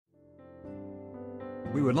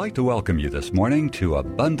We would like to welcome you this morning to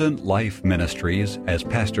Abundant Life Ministries as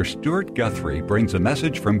Pastor Stuart Guthrie brings a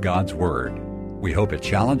message from God's Word. We hope it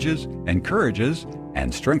challenges, encourages,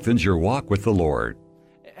 and strengthens your walk with the Lord.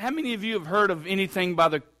 How many of you have heard of anything by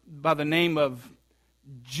the name of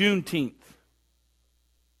Juneteenth?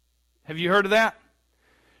 Have you heard of that?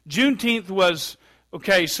 Juneteenth was,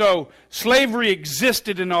 so slavery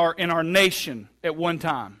existed in our nation at one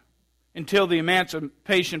time, until the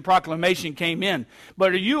Emancipation Proclamation came in.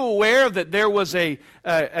 But are you aware that there was a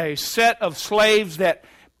set of slaves that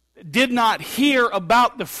did not hear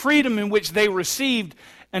about the freedom in which they received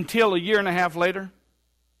until a year and a half later?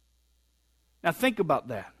 Now think about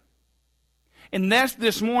that. And that's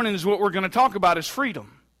this morning is what we're going to talk about is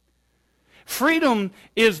freedom. Freedom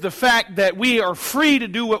is the fact that we are free to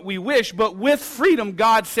do what we wish, but with freedom,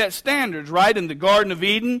 God set standards, right? In the Garden of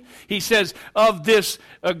Eden, He says, of this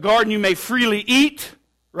garden you may freely eat,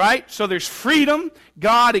 right? So there's freedom.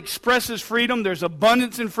 God expresses freedom. There's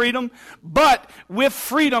abundance in freedom. But with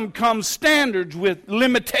freedom comes standards with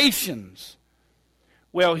limitations.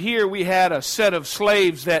 Well, here we had a set of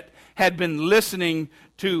slaves that had been listening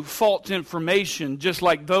to false information, just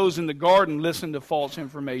like those in the garden listened to false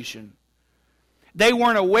information. They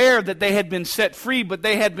weren't aware that they had been set free, but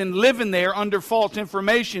they had been living there under false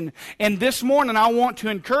information. And this morning I want to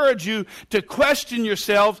encourage you to question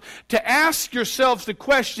yourselves, to ask yourselves the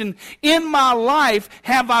question, in my life,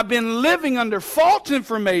 have I been living under false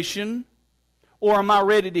information, or am I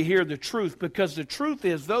ready to hear the truth? Because the truth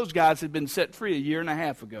is those guys had been set free a year and a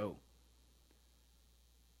half ago.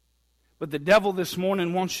 But the devil this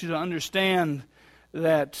morning wants you to understand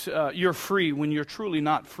that you're free when you're truly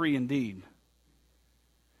not free indeed.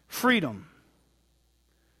 Freedom.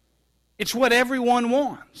 It's what everyone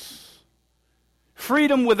wants.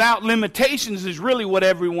 Freedom without limitations is really what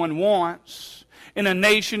everyone wants. In a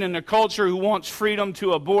nation, in a culture who wants freedom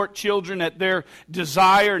to abort children at their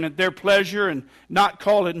desire and at their pleasure and not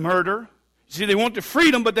call it murder. See, they want the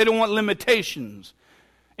freedom, but they don't want limitations.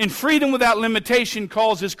 And freedom without limitation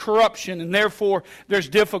causes corruption, and therefore there's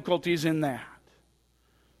difficulties in that.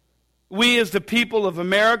 We as the people of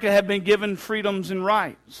America have been given freedoms and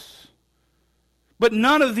rights. But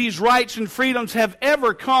none of these rights and freedoms have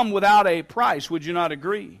ever come without a price. Would you not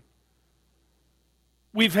agree?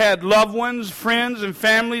 We've had loved ones, friends, and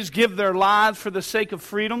families give their lives for the sake of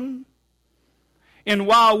freedom. And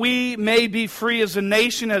while we may be free as a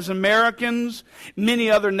nation, as Americans,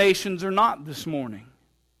 many other nations are not this morning.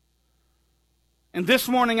 And this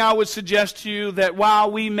morning I would suggest to you that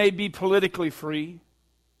while we may be politically free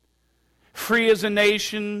as a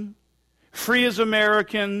nation, free as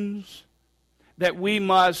Americans, that we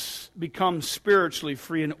must become spiritually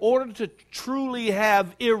free in order to truly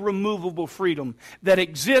have irremovable freedom that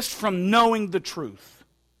exists from knowing the truth.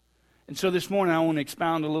 And so this morning I want to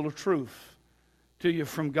expound a little truth to you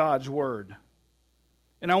from God's Word.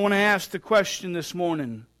 And I want to ask the question this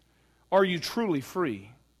morning, are you truly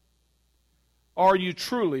free? Are you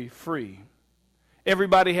truly free?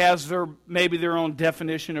 Everybody has maybe their own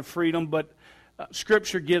definition of freedom, but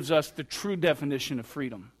Scripture gives us the true definition of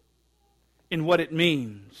freedom and what it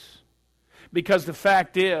means. Because the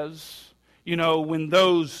fact is, when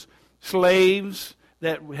those slaves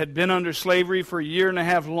that had been under slavery for a year and a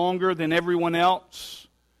half longer than everyone else,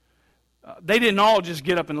 they didn't all just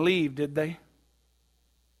get up and leave, did they?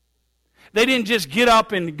 They didn't just get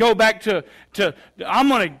up and go back to I'm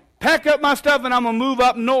going to pack up my stuff and I'm going to move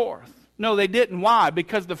up north. No, they didn't. Why?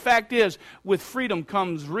 Because the fact is, with freedom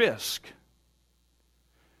comes risk.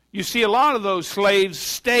 You see, a lot of those slaves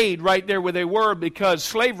stayed right there where they were because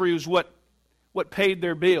slavery was what paid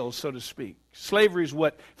their bills, so to speak. Slavery is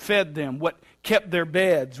what fed them, what kept their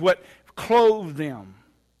beds, what clothed them.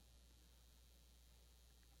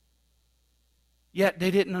 Yet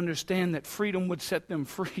they didn't understand that freedom would set them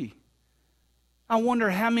free. I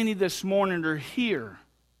wonder how many this morning are here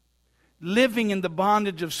living in the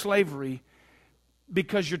bondage of slavery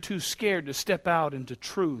because you're too scared to step out into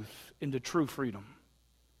truth, into true freedom.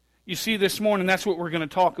 You see, this morning, that's what we're going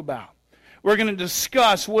to talk about. We're going to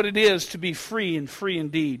discuss what it is to be free and free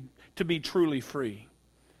indeed, to be truly free.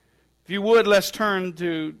 If you would, let's turn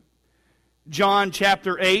to John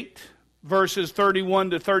chapter 8, verses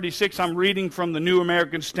 31 to 36. I'm reading from the New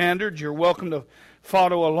American Standard. You're welcome to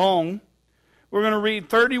follow along. We're going to read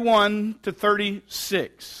 31 to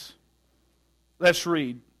 36. Let's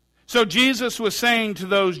read. So Jesus was saying to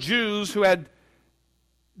those Jews who had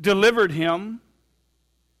delivered him,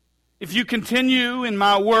 "If you continue in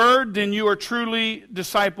my word, then you are truly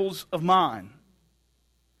disciples of mine.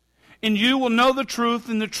 And you will know the truth,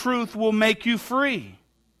 and the truth will make you free.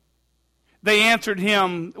 They answered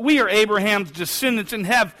him, "We are Abraham's descendants and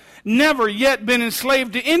have never yet been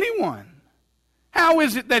enslaved to anyone. How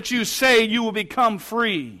is it that you say you will become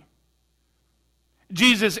free?"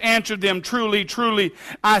 Jesus answered them, "Truly, truly,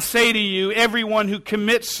 I say to you, everyone who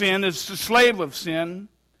commits sin is the slave of sin.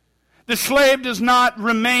 The slave does not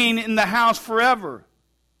remain in the house forever.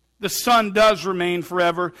 The Son does remain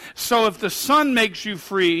forever. So if the Son makes you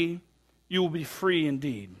free, you will be free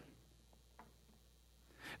indeed."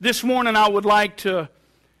 This morning I would like to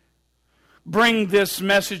bring this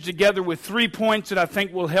message together with 3 points that I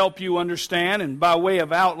think will help you understand. And by way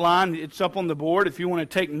of outline, it's up on the board. If you want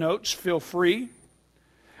to take notes, feel free.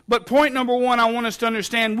 But point number 1, I want us to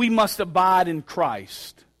understand we must abide in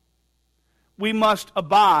Christ. We must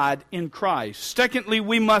abide in Christ. Secondly,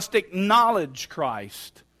 we must acknowledge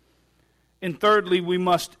Christ. And thirdly, we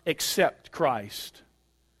must accept Christ.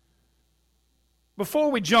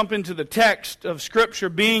 Before we jump into the text of Scripture,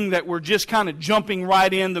 being that we're just kind of jumping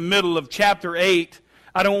right in the middle of chapter 8,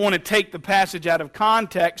 I don't want to take the passage out of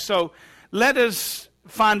context, so let us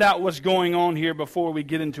find out what's going on here before we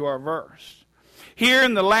get into our verse. Here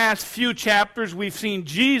in the last few chapters, we've seen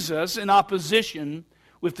Jesus in opposition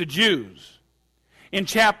with the Jews. In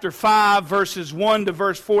chapter 5, verses 1 to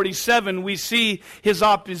verse 47, we see his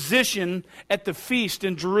opposition at the feast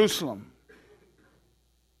in Jerusalem.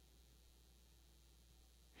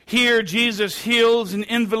 Here, Jesus heals an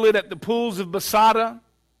invalid at the pools of Bethsaida,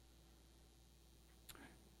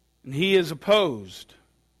 and he is opposed.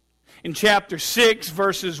 In chapter 6,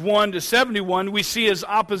 verses 1 to 71, we see his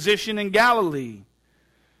opposition in Galilee,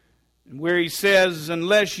 where he says,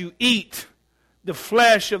 "Unless you eat the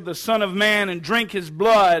flesh of the Son of Man and drink his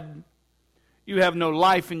blood, you have no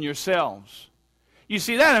life in yourselves." You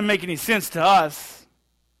see, that doesn't make any sense to us.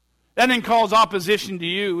 That didn't cause opposition to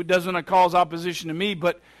you. It doesn't cause opposition to me.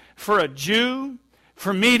 But for a Jew,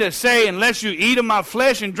 for me to say, "Unless you eat of my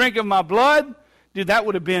flesh and drink of my blood," dude, that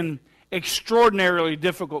would have been extraordinarily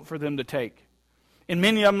difficult for them to take. And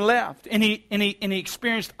many of them left. And he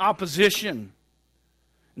experienced opposition.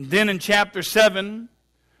 And then in chapter 7,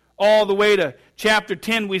 all the way to chapter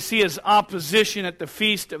 10, we see his opposition at the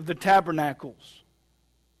Feast of the Tabernacles.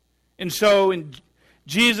 And so in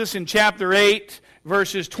Jesus in chapter 8,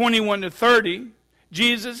 verses 21 to 30,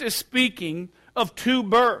 Jesus is speaking of 2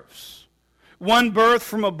 births. One birth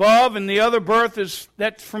from above and the other birth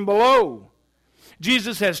that's from below.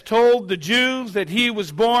 Jesus has told the Jews that he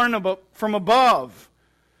was born from above,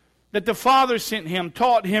 that the Father sent him,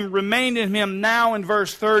 taught him, remained in him. Now in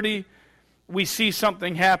verse 30, we see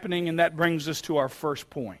something happening, and that brings us to our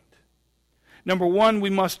first point. Number 1,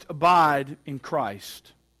 we must abide in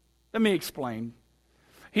Christ. Let me explain.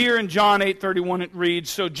 Here in John 8:31 it reads,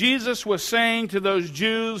 "So Jesus was saying to those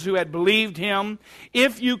Jews who had believed him,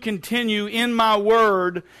 'If you continue in my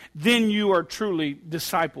word, then you are truly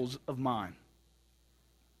disciples of mine.'"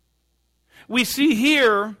 We see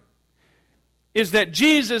here is that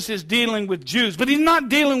Jesus is dealing with Jews, but he's not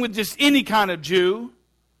dealing with just any kind of Jew.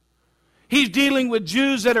 He's dealing with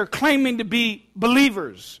Jews that are claiming to be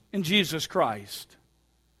believers in Jesus Christ.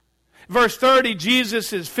 Verse 30,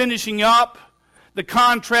 Jesus is finishing up the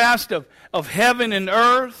contrast of heaven and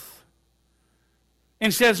earth,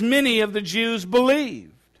 and says many of the Jews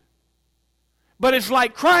believed. But it's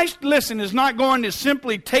like Christ, listen, is not going to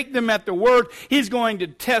simply take them at their word. He's going to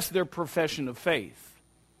test their profession of faith.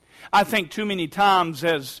 I think too many times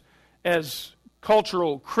as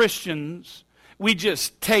cultural Christians, we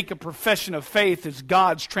just take a profession of faith as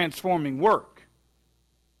God's transforming work.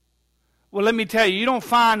 Well, let me tell you, you don't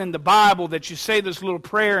find in the Bible that you say this little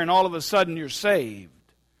prayer and all of a sudden you're saved.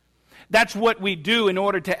 That's what we do in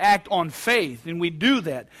order to act on faith, and we do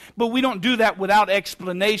that. But we don't do that without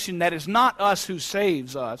explanation. That is not us who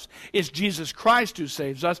saves us. It's Jesus Christ who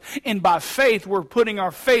saves us. And by faith, we're putting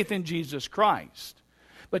our faith in Jesus Christ.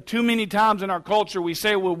 But too many times in our culture we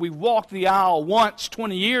say, well, we walked the aisle once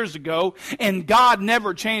 20 years ago and God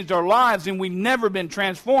never changed our lives and we've never been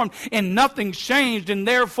transformed and nothing's changed, and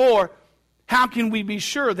therefore, how can we be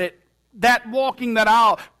sure that walking that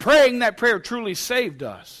aisle, praying that prayer truly saved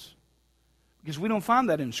us? Because we don't find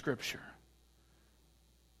that in Scripture.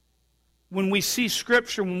 When we see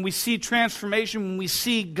Scripture, when we see transformation, when we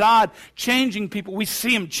see God changing people, we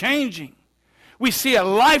see Him changing. We see a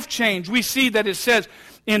life change. We see that it says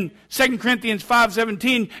in 2 Corinthians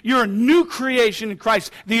 5:17, you're a new creation in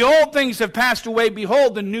Christ. The old things have passed away.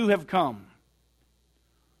 Behold, the new have come.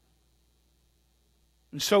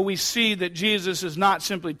 And so we see that Jesus is not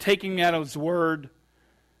simply taking out His word,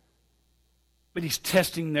 but He's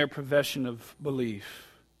testing their profession of belief.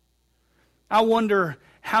 I wonder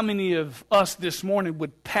how many of us this morning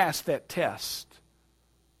would pass that test.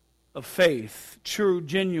 of faith, true,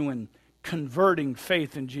 genuine, converting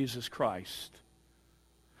faith in Jesus Christ.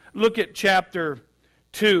 Look at chapter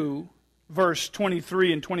 2, verse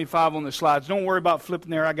 23 and 25 on the slides. Don't worry about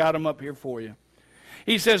flipping there. I got them up here for you.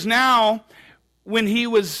 He says, now, when he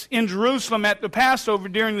was in Jerusalem at the Passover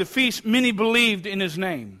during the feast, many believed in his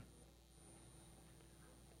name,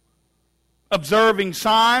 observing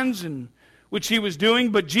signs and which he was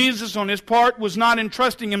doing. But Jesus, on his part, was not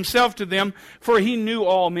entrusting himself to them, for he knew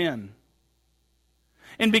all men.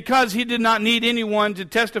 And because he did not need anyone to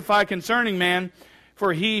testify concerning man,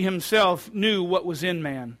 for he himself knew what was in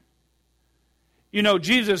man. You know,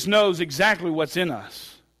 Jesus knows exactly what's in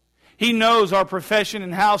us. He knows our profession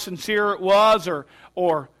and how sincere it was,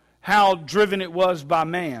 or how driven it was by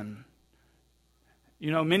man.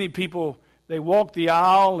 You know, many people, they walk the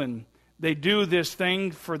aisle and they do this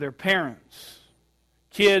thing for their parents.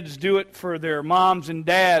 Kids do it for their moms and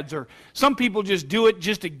dads, or some people just do it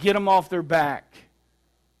just to get them off their back.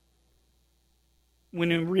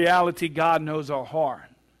 When in reality, God knows our heart.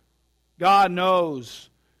 God knows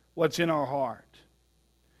what's in our heart.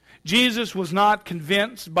 Jesus was not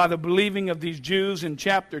convinced by the believing of these Jews in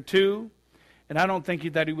chapter 2, and I don't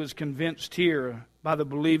think that he was convinced here by the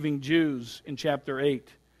believing Jews in chapter 8.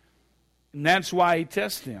 And that's why he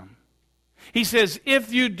tests them. He says,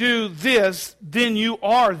 if you do this, then you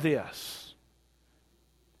are this.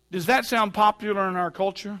 Does that sound popular in our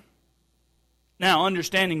culture? Now,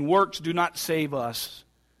 understanding works do not save us.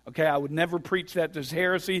 Okay, I would never preach that as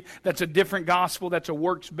heresy. That's a different gospel. That's a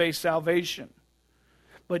works-based salvation.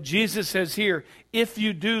 But Jesus says here, if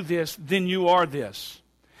you do this, then you are this.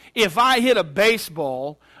 If I hit a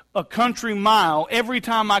baseball a country mile every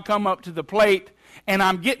time I come up to the plate, and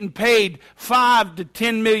I'm getting paid $5 to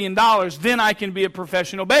 $10 million, then I can be a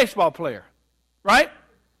professional baseball player. Right?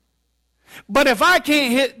 But if I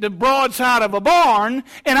can't hit the broadside of a barn,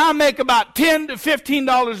 and I make about $10 to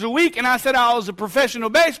 $15 a week, and I said I was a professional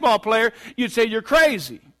baseball player, you'd say you're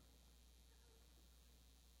crazy.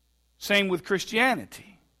 Same with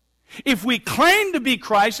Christianity. If we claim to be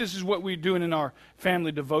Christ, this is what we're doing in our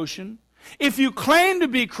family devotion. If you claim to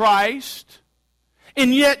be Christ,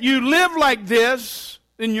 and yet you live like this,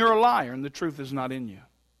 then you're a liar, and the truth is not in you.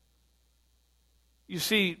 You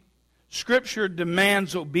see, Scripture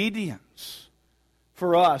demands obedience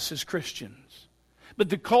for us as Christians. But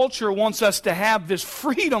the culture wants us to have this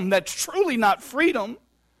freedom that's truly not freedom,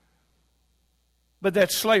 but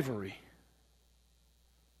that's slavery.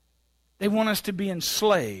 They want us to be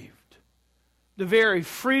enslaved. The very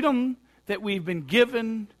freedom that we've been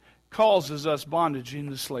given causes us bondage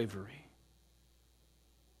into slavery.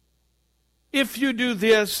 If you do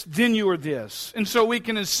this, then you are this. And so we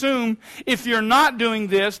can assume if you're not doing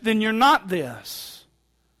this, then you're not this.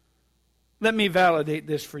 Let me validate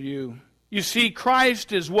this for you. You see,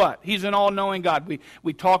 Christ is what? He's an all-knowing God.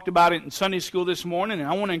 We talked about it in Sunday school this morning, and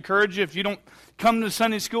I want to encourage you, if you don't come to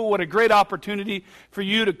Sunday school, what a great opportunity for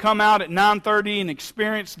you to come out at 9:30 and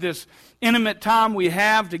experience this intimate time we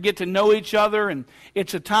have to get to know each other, and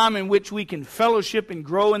it's a time in which we can fellowship and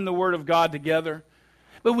grow in the Word of God together.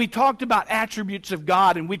 But we talked about attributes of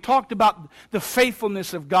God, and we talked about the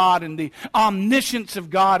faithfulness of God, and the omniscience of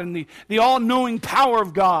God, and the all-knowing power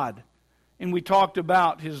of God. And we talked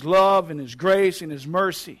about His love and His grace and His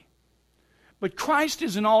mercy. But Christ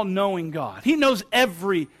is an all-knowing God. He knows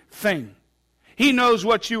everything. He knows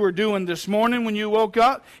what you were doing this morning when you woke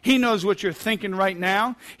up. He knows what you're thinking right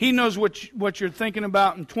now. He knows what you're thinking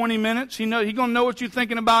about in 20 minutes. He's going to know what you're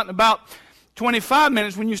thinking about in about 25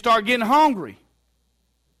 minutes when you start getting hungry.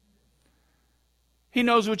 He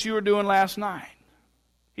knows what you were doing last night.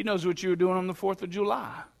 He knows what you were doing on the 4th of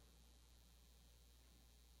July.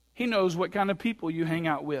 He knows what kind of people you hang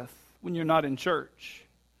out with when you're not in church.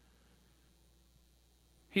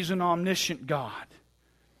 He's an omniscient God.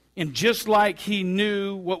 And just like He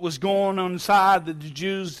knew what was going on inside the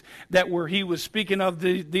Jews that He was speaking of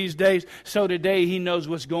these days, so today He knows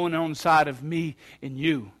what's going on inside of me and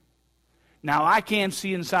you. Now, I can't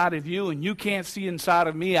see inside of you, and you can't see inside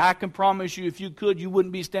of me. I can promise you, if you could, you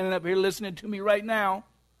wouldn't be standing up here listening to me right now.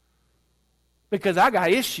 Because I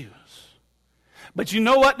got issues. But you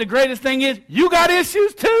know what the greatest thing is? You got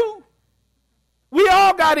issues too. We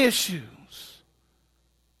all got issues.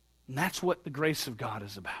 And that's what the grace of God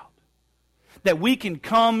is about. That we can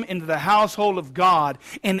come into the household of God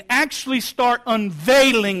and actually start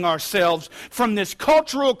unveiling ourselves from this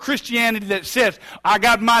cultural Christianity that says, I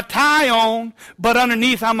got my tie on, but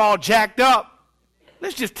underneath I'm all jacked up.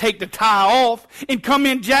 Let's just take the tie off and come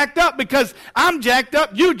in jacked up, because I'm jacked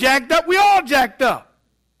up, you jacked up, we all jacked up.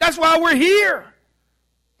 That's why we're here.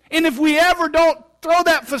 And if we ever don't throw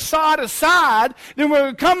that facade aside, then we're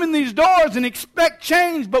going to come in these doors and expect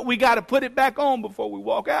change, but we got to put it back on before we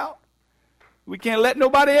walk out. We can't let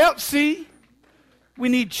nobody else see. We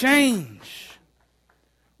need change.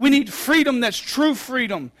 We need freedom that's true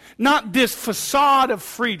freedom, not this facade of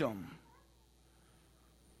freedom.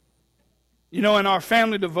 You know, in our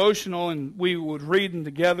family devotional, and we would read them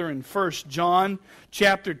together in 1 John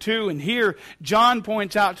chapter 2, and here John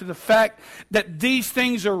points out to the fact that these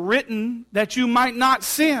things are written that you might not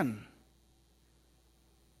sin.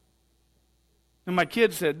 And my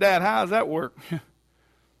kid said, Dad, how does that work?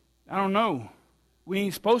 I don't know. We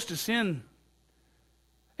ain't supposed to sin.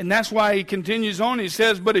 And that's why he continues on. He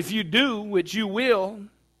says, but if you do, which you will,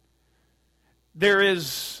 there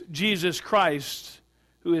is Jesus Christ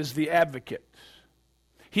who is the advocate.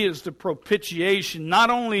 He is the propitiation,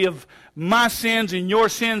 not only of my sins and your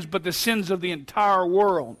sins, but the sins of the entire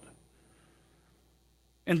world.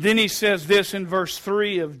 And then he says this in verse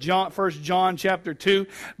 3 of 1 John chapter 2,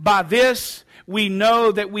 by this we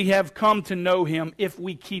know that we have come to know him if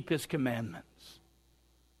we keep his commandments.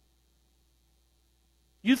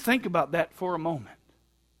 You think about that for a moment.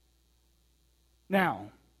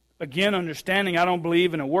 Now, again, understanding I don't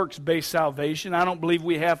believe in a works-based salvation. I don't believe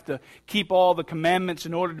we have to keep all the commandments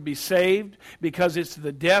in order to be saved, because it's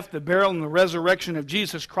the death, the burial, and the resurrection of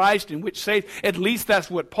Jesus Christ in which saves. At least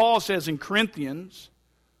that's what Paul says in Corinthians.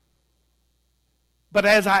 But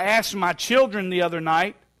as I asked my children the other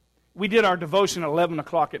night, we did our devotion at 11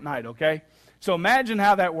 o'clock at night, okay? So imagine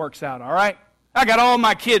how that works out, all right? I got all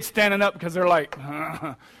my kids standing up because they're like,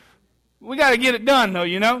 we got to get it done though,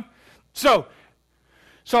 you know? So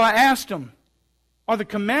I asked them, are the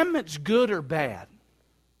commandments good or bad?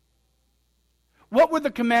 What were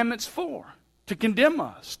the commandments for? To condemn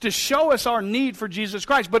us, to show us our need for Jesus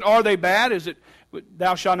Christ. But are they bad? Is it,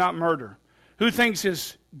 thou shalt not murder? Who thinks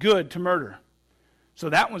it's good to murder? So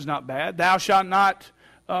that one's not bad. Thou shalt not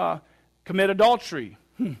commit adultery.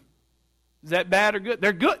 Is that bad or good?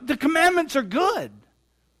 They're good. The commandments are good.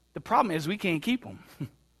 The problem is we can't keep them.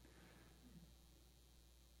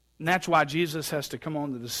 And that's why Jesus has to come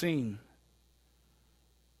onto the scene.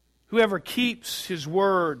 Whoever keeps his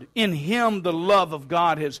word, in him the love of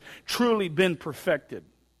God has truly been perfected.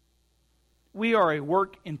 We are a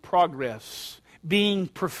work in progress, being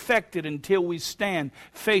perfected until we stand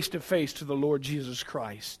face to face to the Lord Jesus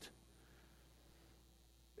Christ.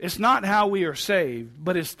 It's not how we are saved,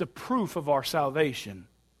 but it's the proof of our salvation.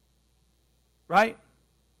 Right?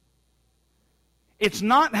 It's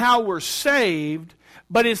not how we're saved,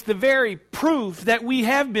 but it's the very proof that we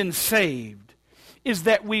have been saved, is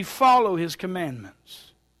that we follow his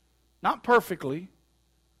commandments. Not perfectly,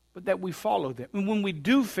 but that we follow them. And when we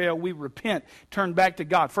do fail, we repent, turn back to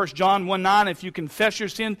God. 1 John 1:9, if you confess your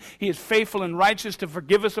sin, he is faithful and righteous to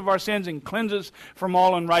forgive us of our sins and cleanse us from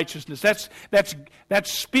all unrighteousness.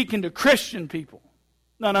 That's speaking to Christian people,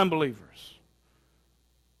 not unbelievers.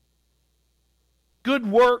 Good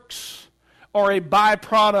works are a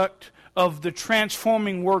byproduct of the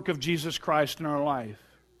transforming work of Jesus Christ in our life.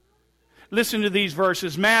 Listen to these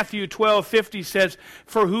verses. Matthew 12:50 says,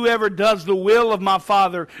 for whoever does the will of my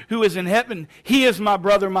Father who is in heaven, he is my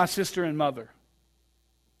brother, my sister, and mother.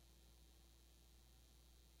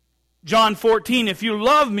 John 14, if you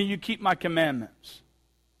love me, you keep my commandments.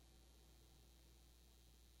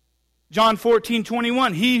 John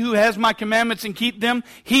 14:21, he who has my commandments and keep them,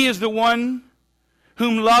 he is the one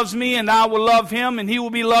whom loves me, and I will love him, and he will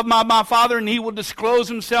be loved by my Father, and he will disclose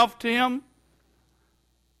himself to him.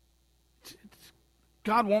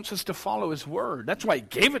 God wants us to follow his word. That's why he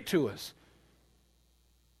gave it to us.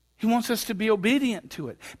 He wants us to be obedient to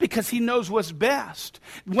it because he knows what's best.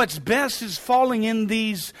 What's best is falling in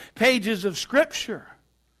these pages of Scripture.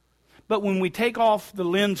 But when we take off the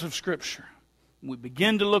lens of Scripture, we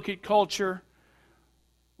begin to look at culture,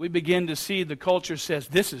 we begin to see the culture says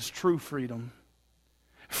this is true freedom.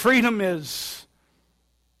 Freedom is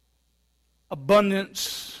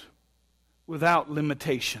abundance without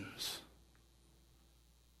limitations.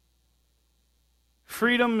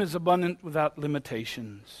 Freedom is abundant without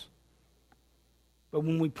limitations. But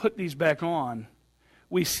when we put these back on,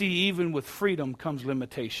 we see even with freedom comes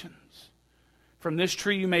limitations. From this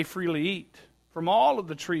tree you may freely eat. From all of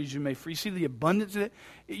the trees you may freely. See the abundance of it?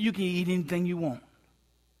 You can eat anything you want.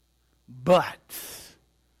 But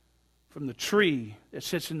from the tree that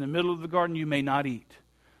sits in the middle of the garden you may not eat.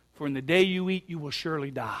 For in the day you eat you will surely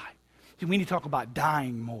die. See, we need to talk about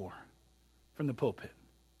dying more from the pulpit.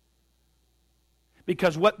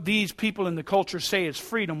 Because what these people in the culture say is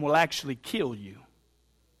freedom will actually kill you.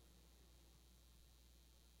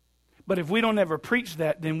 But if we don't ever preach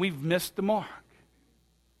that, then we've missed the mark.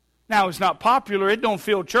 Now, it's not popular. It don't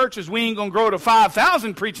fill churches. We ain't going to grow to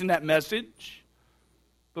 5,000 preaching that message.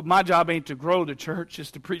 But my job ain't to grow the church,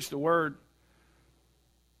 it's to preach the word.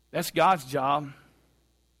 That's God's job.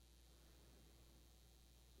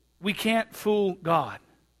 We can't fool God.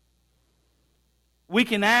 We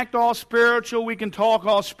can act all spiritual. We can talk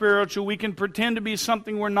all spiritual. We can pretend to be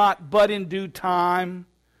something we're not. But in due time,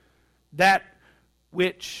 that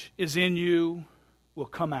which is in you will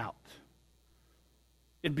come out.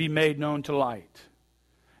 It'll be made known to light.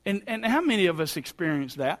 And how many of us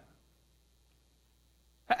experience that?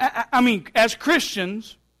 I mean, as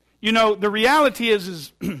Christians, you know, the reality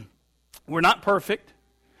is we're not perfect,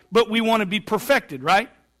 but we want to be perfected,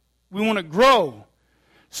 right? We want to grow.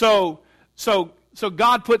 So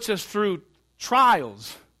God puts us through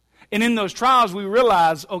trials. And in those trials we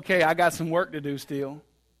realize, okay, I got some work to do still.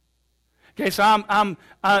 Okay, so I'm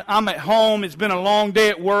at home. It's been a long day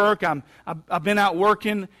at work. I've been out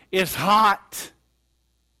working. It's hot.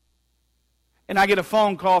 And I get a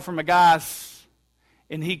phone call from a guy,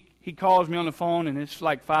 and he calls me on the phone, and it's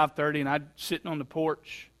like 5:30, and I'm sitting on the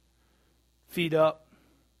porch, feet up.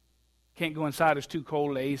 Can't go inside. It's too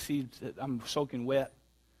cold. The AC, I'm soaking wet.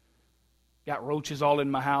 Got roaches all in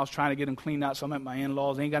my house, trying to get them cleaned out. So I'm at my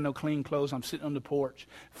in-laws. Ain't got no clean clothes. I'm sitting on the porch.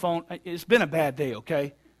 Phone. It's been a bad day,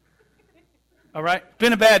 okay? All right?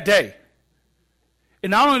 Been a bad day.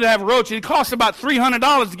 And not only do I have roaches, it costs about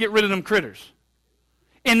 $300 to get rid of them critters.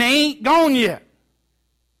 And they ain't gone yet.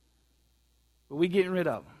 But we getting rid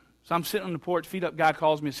of them. So I'm sitting on the porch, feet up. Guy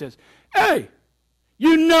calls me and says, "Hey,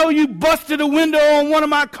 you know you busted a window on one of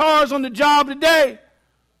my cars on the job today."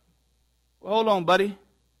 Well, hold on, buddy.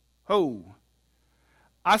 Oh.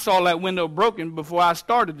 I saw that window broken before I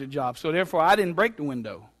started the job, so therefore I didn't break the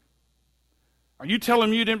window. Are you telling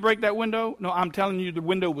me you didn't break that window? No, I'm telling you the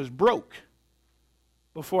window was broke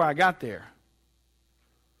before I got there.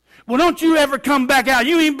 Well, don't you ever come back out.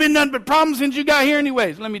 You ain't been nothing but problems since you got here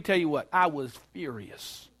anyways. Let me tell you what, I was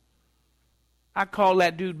furious. I called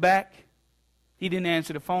that dude back. He didn't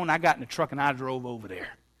answer the phone. I got in the truck and I drove over there.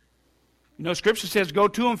 You know, Scripture says go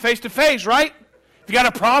to him face to face, right? If you got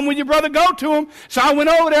a problem with your brother, go to him. So I went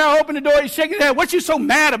over there, I opened the door, he's shaking his head. What you so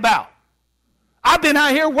mad about? I've been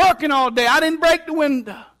out here working all day. I didn't break the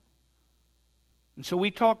window. And so we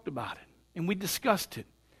talked about it, and we discussed it.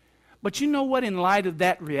 But you know what, in light of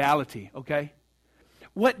that reality, okay,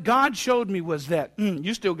 what God showed me was that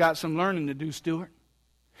you still got some learning to do, Stuart.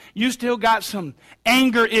 You still got some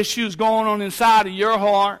anger issues going on inside of your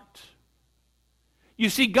heart. You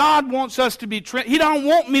see, God wants us to be, He don't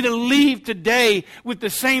want me to leave today with the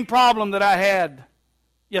same problem that I had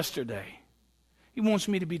yesterday. He wants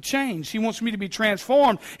me to be changed. He wants me to be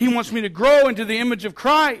transformed. He wants me to grow into the image of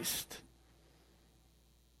Christ.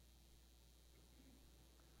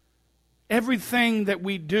 Everything that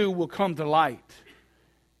we do will come to light.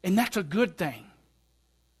 And that's a good thing.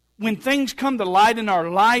 When things come to light in our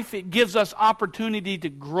life, it gives us opportunity to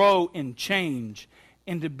grow and change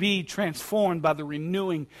and to be transformed by the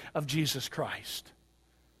renewing of Jesus Christ.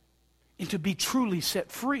 And to be truly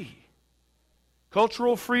set free.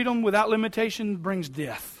 Cultural freedom without limitation brings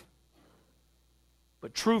death.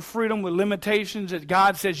 But true freedom with limitations, that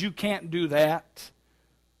God says you can't do that.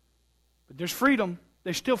 But there's freedom.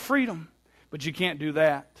 There's still freedom. But you can't do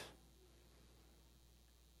that.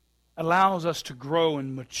 Allows us to grow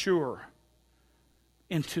and mature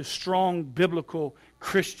into strong biblical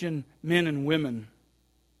Christian men and women.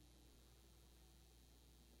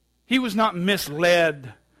 He was not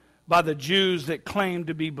misled by the Jews that claimed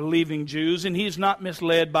to be believing Jews, and he's not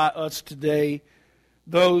misled by us today,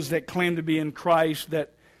 those that claim to be in Christ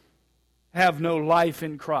that have no life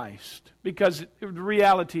in Christ. Because the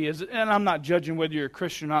reality is, and I'm not judging whether you're a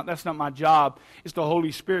Christian or not, that's not my job. It's the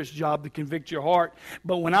Holy Spirit's job to convict your heart.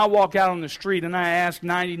 But when I walk out on the street and I ask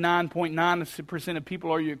 99.9% of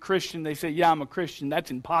people, are you a Christian? They say, yeah, I'm a Christian.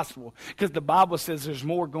 That's impossible. Because the Bible says there's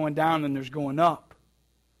more going down than there's going up.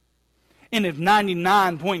 And if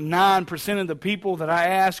 99.9% of the people that I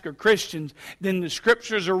ask are Christians, then the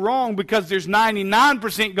Scriptures are wrong, because there's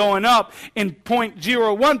 99% going up and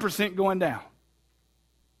 0.01% going down.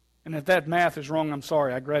 And if that math is wrong, I'm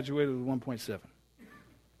sorry. I graduated with 1.7.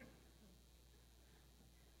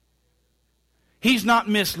 He's not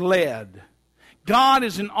misled. God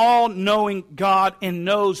is an all-knowing God and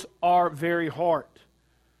knows our very heart.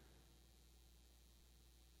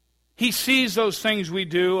 He sees those things we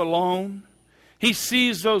do alone. He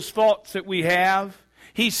sees those thoughts that we have.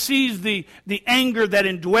 He sees the anger that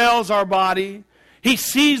indwells our body. He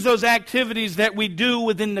sees those activities that we do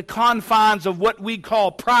within the confines of what we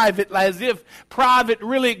call private, as if private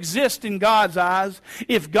really exists in God's eyes.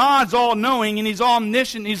 If God's all-knowing and He's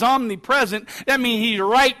omniscient, He's omnipresent, that means He's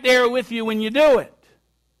right there with you when you do it.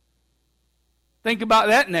 Think about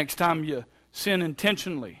that next time you sin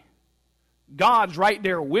intentionally. God's right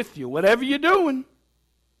there with you. Whatever you're doing,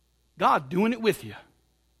 God's doing it with you.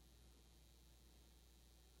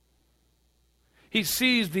 He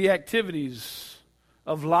sees the activities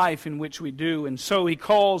of life in which we do, and so He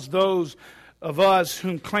calls those of us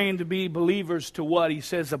whom claim to be believers to what? He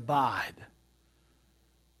says, abide.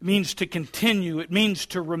 It means to continue. It means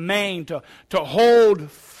to remain, to hold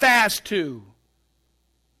fast to.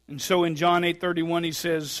 And so in John 8:31 He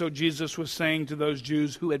says, so Jesus was saying to those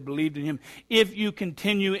Jews who had believed in Him, if you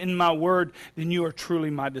continue in my word, then you are truly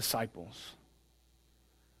my disciples.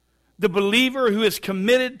 The believer who is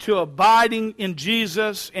committed to abiding in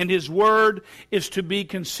Jesus and His Word is to be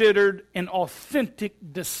considered an authentic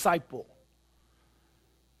disciple,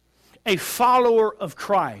 a follower of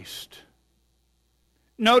Christ.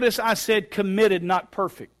 Notice I said committed, not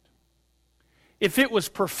perfect. If it was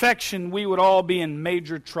perfection, we would all be in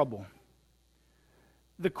major trouble.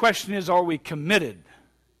 The question is, are we committed?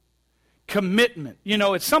 Commitment. You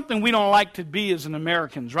know, it's something we don't like to be as an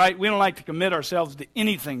Americans, right? We don't like to commit ourselves to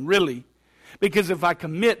anything, really. Because if I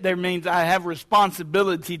commit, that means I have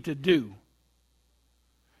responsibility to do.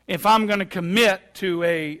 If I'm going to commit to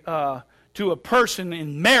a person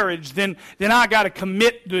in marriage, then I got to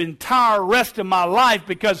commit the entire rest of my life,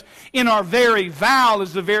 because in our very vow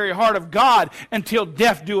is the very heart of God, until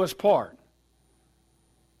death do us part.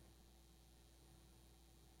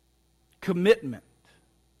 Commitment.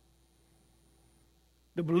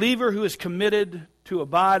 The believer who is committed to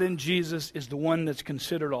abide in Jesus is the one that's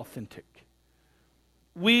considered authentic.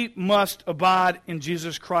 We must abide in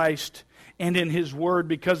Jesus Christ and in His Word,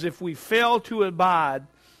 because if we fail to abide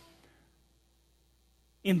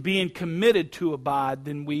in being committed to abide,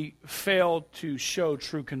 then we fail to show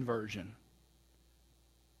true conversion.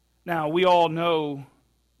 Now, we all know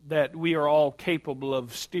that we are all capable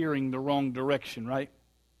of steering the wrong direction, right?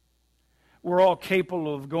 We're all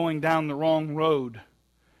capable of going down the wrong road.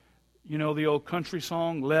 You know the old country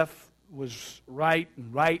song, left was right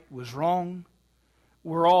and right was wrong?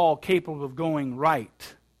 We're all capable of going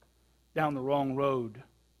right down the wrong road.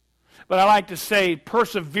 But I like to say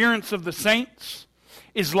perseverance of the saints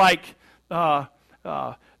is like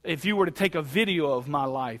if you were to take a video of my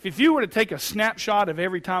life. If you were to take a snapshot of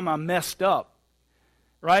every time I messed up,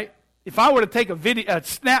 right? If I were to take a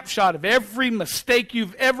snapshot of every mistake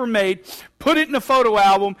you've ever made, put it in a photo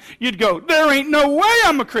album, you'd go, there ain't no way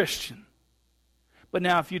I'm a Christian. But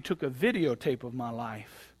now if you took a videotape of my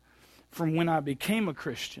life from when I became a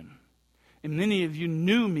Christian, and many of you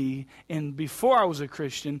knew me and before I was a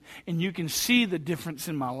Christian, and you can see the difference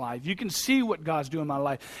in my life. You can see what God's doing in my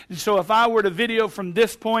life. And so if I were to video from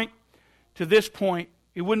this point to this point,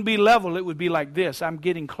 it wouldn't be level. It would be like this. I'm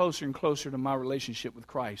getting closer and closer to my relationship with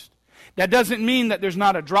Christ. That doesn't mean that there's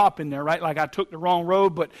not a drop in there, right? Like I took the wrong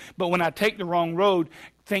road, but when I take the wrong road,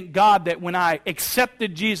 thank God that when I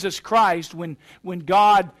accepted Jesus Christ, when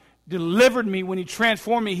God delivered me, when He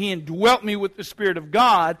transformed me, He indwelt me with the Spirit of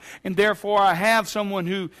God, and therefore I have someone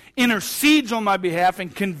who intercedes on my behalf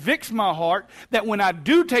and convicts my heart that when I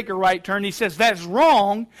do take a right turn, He says that's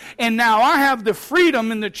wrong, and now I have the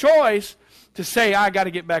freedom and the choice to say I got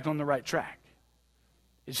to get back on the right track.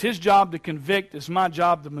 It's His job to convict. It's my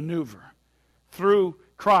job to maneuver through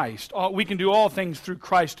Christ. We can do all things through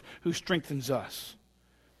Christ who strengthens us.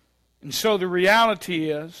 And so the reality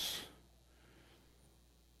is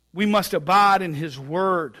we must abide in His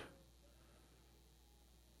Word.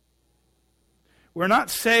 We're not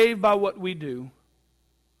saved by what we do.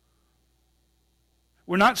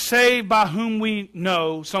 We're not saved by whom we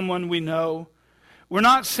know, someone we know. We're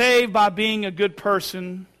not saved by being a good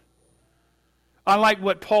person. I like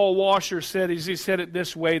what Paul Washer said. He said it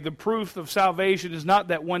this way: the proof of salvation is not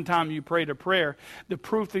that one time you prayed a prayer. The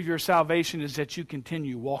proof of your salvation is that you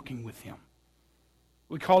continue walking with Him.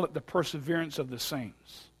 We call it the perseverance of the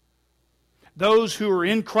saints. Those who are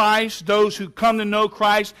in Christ, those who come to know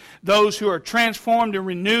Christ, those who are transformed and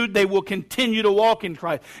renewed, they will continue to walk in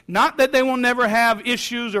Christ. Not that they will never have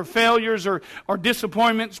issues or failures or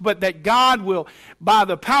disappointments, but that God will, by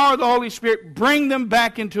the power of the Holy Spirit, bring them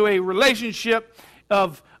back into a relationship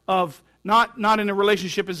of not in a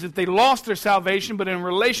relationship as if they lost their salvation, but in a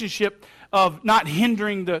relationship of not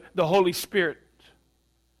hindering the Holy Spirit.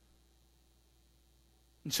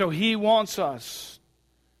 And so He wants us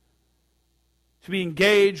to be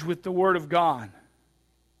engaged with the Word of God,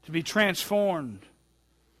 to be transformed,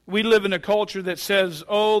 We live in a culture that says,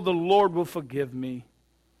 oh, the Lord will forgive me.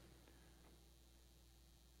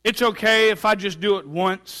 It's okay if I just do it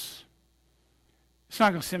once. It's not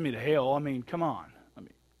going to send me to hell. I mean, come on.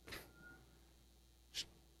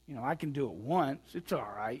 I can do it once. It's all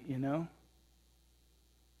right,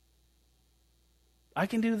 I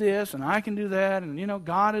can do this and I can do that. And,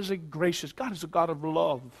 God is God is a God of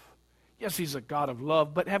love. Yes, He's a God of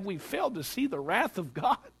love. But have we failed to see the wrath of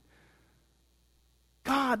God?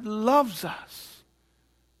 God loves us.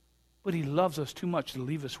 But He loves us too much to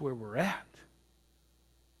leave us where we're at.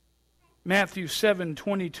 Matthew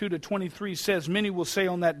 7:22-23 says, many will say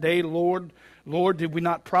on that day, Lord, Lord, did we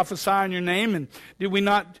not prophesy in your name? And did we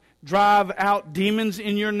not drive out demons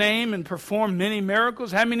in your name and perform many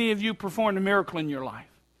miracles? How many of you performed a miracle in your life?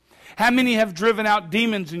 How many have driven out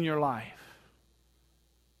demons in your life?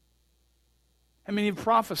 How many have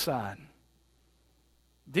prophesied?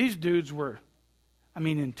 These dudes were,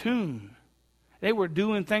 in tune. They were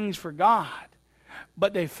doing things for God,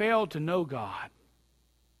 but they failed to know God.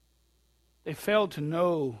 They failed to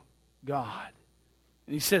know God.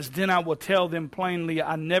 And He says, then I will tell them plainly,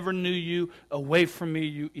 I never knew you. Away from me,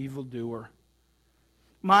 you evildoer.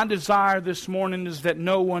 My desire this morning is that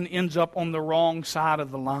no one ends up on the wrong side of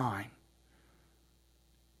the line.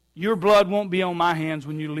 Your blood won't be on my hands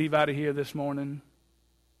when you leave out of here this morning.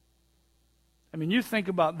 You think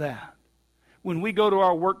about that. When we go to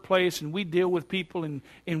our workplace and we deal with people and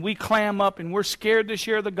we clam up and we're scared to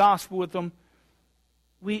share the gospel with them,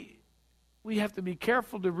 we have to be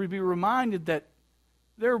careful to be reminded that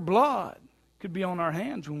their blood could be on our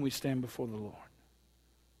hands when we stand before the Lord.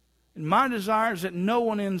 And my desire is that no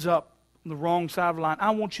one ends up on the wrong side of the line.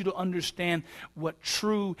 I want you to understand what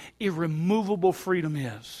true, irremovable freedom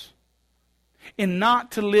is. And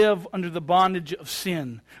not to live under the bondage of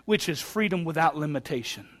sin, which is freedom without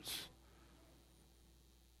limitations.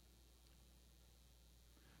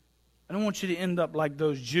 I don't want you to end up like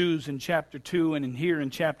those Jews in chapter 2 and in here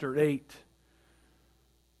in chapter 8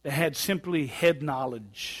 that had simply head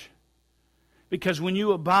knowledge. Because when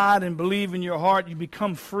you abide and believe in your heart, you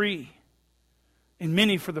become free. And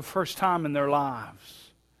many for the first time in their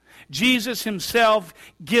lives. Jesus Himself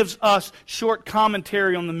gives us short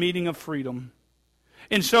commentary on the meaning of freedom.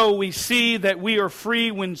 And so we see that we are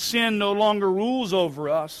free when sin no longer rules over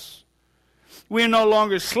us. We are no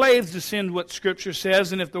longer slaves to sin, what Scripture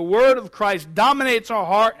says. And if the Word of Christ dominates our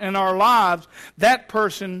heart and our lives, that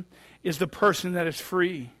person is the person that is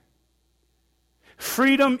free.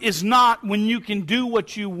 Freedom is not when you can do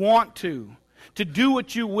what you want to do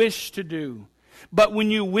what you wish to do, but when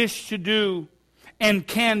you wish to do and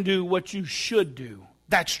can do what you should do.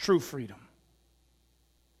 That's true freedom.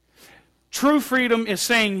 True freedom is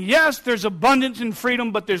saying, yes, there's abundance in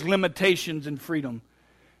freedom, but there's limitations in freedom.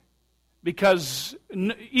 Because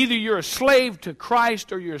either you're a slave to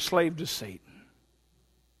Christ or you're a slave to Satan.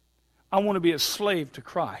 I want to be a slave to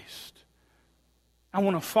Christ. I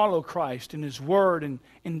want to follow Christ in His Word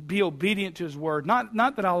and be obedient to His Word. Not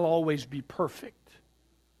that I'll always be perfect.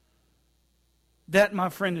 That, my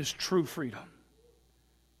friend, is true freedom.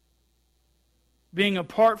 Being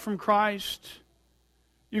apart from Christ,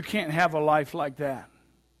 you can't have a life like that.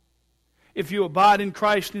 If you abide in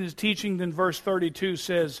Christ and His teaching, then verse 32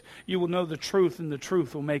 says, you will know the truth and the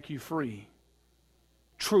truth will make you free.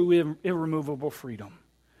 True, irremovable freedom.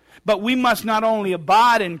 But we must not only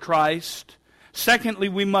abide in Christ, secondly,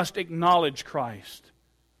 we must acknowledge Christ.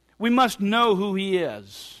 We must know who He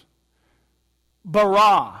is.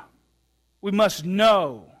 Bara. We must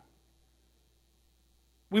know.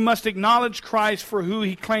 We must acknowledge Christ for who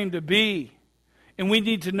He claimed to be. And we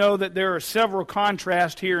need to know that there are several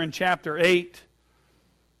contrasts here in chapter 8.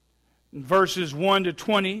 In verses 1 to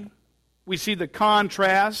 20, we see the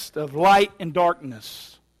contrast of light and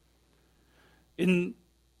darkness. In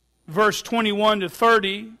verse 21 to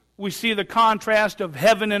 30, we see the contrast of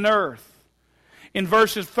heaven and earth. In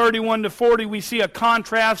verses 31 to 40, we see a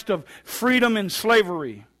contrast of freedom and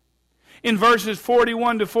slavery. In verses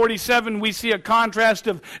 41 to 47, we see a contrast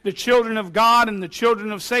of the children of God and the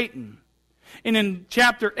children of Satan. And in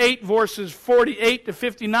chapter 8, verses 48 to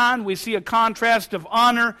 59, we see a contrast of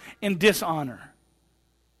honor and dishonor.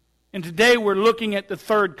 And today we're looking at the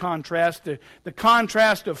third contrast, the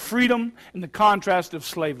contrast of freedom and the contrast of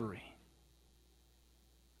slavery.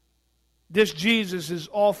 This Jesus is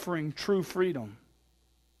offering true freedom.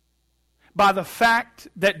 By the fact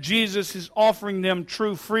that Jesus is offering them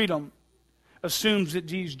true freedom, assumes that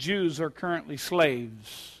these Jews are currently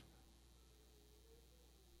slaves.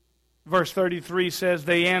 Verse 33 says,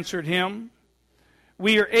 they answered him,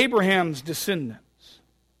 we are Abraham's descendants,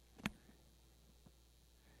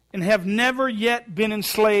 and have never yet been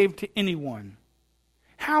enslaved to anyone.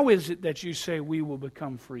 How is it that you say we will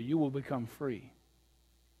become free? You will become free.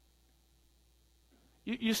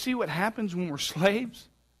 You see what happens when we're slaves?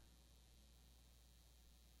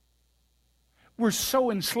 We're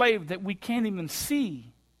so enslaved that we can't even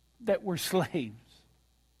see that we're slaves.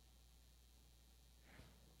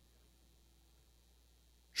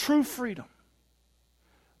 True freedom.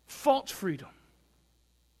 False freedom.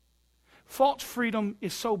 False freedom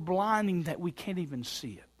is so blinding that we can't even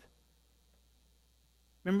see it.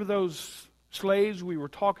 Remember those slaves we were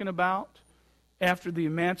talking about after the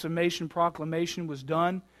Emancipation Proclamation was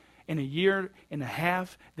done? In a year and a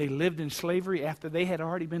half, they lived in slavery after they had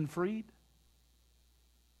already been freed?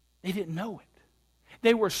 They didn't know it.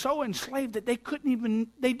 They were so enslaved that they didn't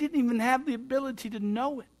even have the ability to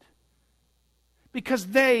know it. Because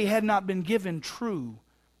they had not been given true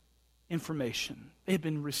information. They had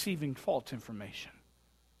been receiving false information.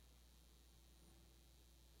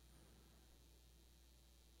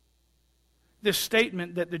 This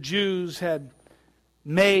statement that the Jews had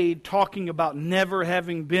made talking about never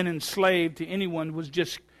having been enslaved to anyone was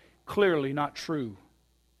just clearly not true.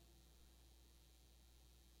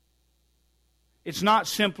 It's not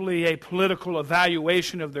simply a political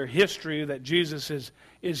evaluation of their history that Jesus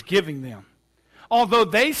is giving them. Although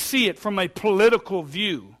they see it from a political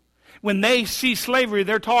view. When they see slavery,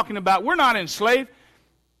 they're talking about, we're not enslaved.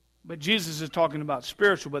 But Jesus is talking about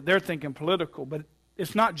spiritual, but they're thinking political. But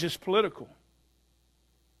it's not just political.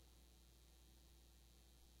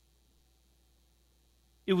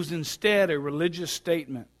 It was instead a religious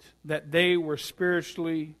statement that they were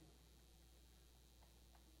spiritually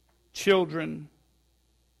children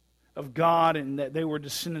of God and that they were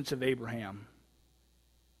descendants of Abraham.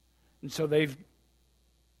 And so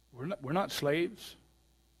we're not slaves.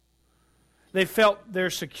 They felt they're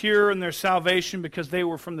secure in their salvation because they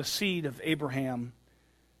were from the seed of Abraham.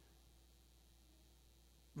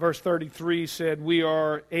 Verse 33 said, we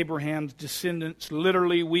are Abraham's descendants.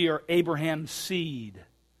 Literally, we are Abraham's seed.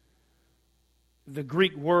 The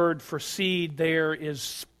Greek word for seed there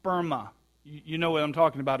is sperma. You know what I'm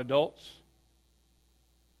talking about, adults?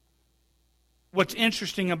 What's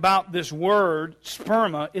interesting about this word,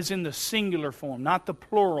 sperma, is in the singular form, not the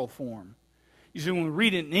plural form. You see, when we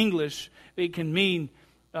read it in English, it can mean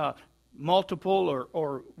multiple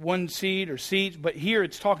or one seed or seeds, but here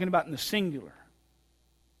it's talking about in the singular.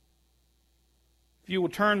 If you will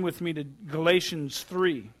turn with me to Galatians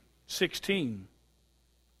 3:16.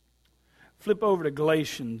 Flip over to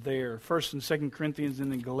Galatians there, 1st and 2nd Corinthians,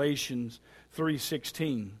 and then Galatians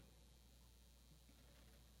 3:16.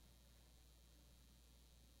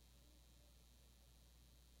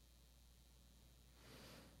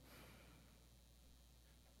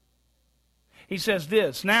 He says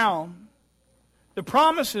this, now, the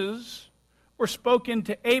promises were spoken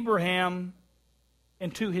to Abraham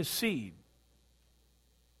and to his seed.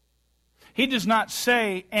 He does not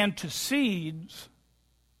say, and to seeds,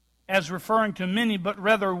 as referring to many, but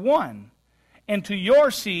rather one, and to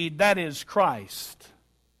your seed, that is Christ.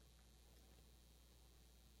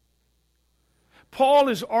 Paul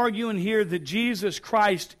is arguing here that Jesus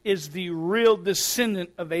Christ is the real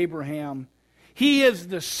descendant of Abraham. He is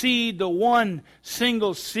the seed, the one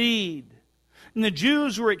single seed. And the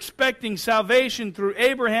Jews were expecting salvation through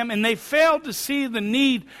Abraham, and they failed to see the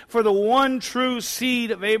need for the one true seed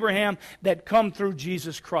of Abraham that come through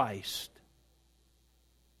Jesus Christ.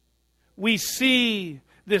 We see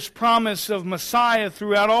this promise of Messiah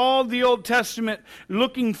throughout all the Old Testament,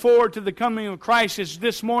 looking forward to the coming of Christ. As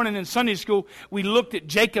this morning in Sunday school, we looked at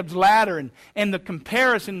Jacob's ladder and the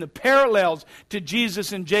comparison, the parallels to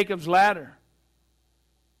Jesus and Jacob's ladder.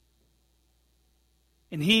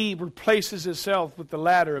 And he replaces himself with the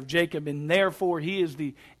ladder of Jacob, and therefore he is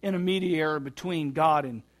the intermediary between God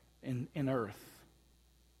and earth.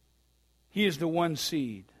 He is the one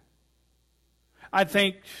seed. I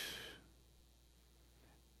think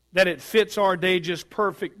that it fits our day just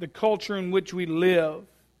perfect. The culture in which we live,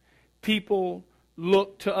 people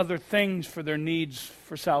look to other things for their needs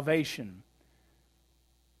for salvation.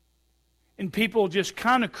 And people just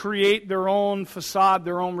kind of create their own facade,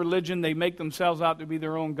 their own religion. They make themselves out to be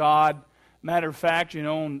their own God. Matter of fact,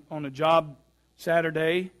 on a job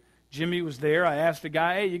Saturday, Jimmy was there. I asked the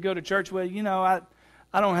guy, hey, you go to church? Well,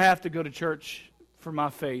 I don't have to go to church for my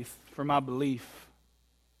faith, for my belief.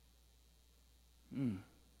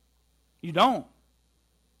 You don't.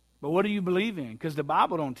 But what do you believe in? Because the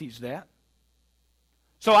Bible don't teach that.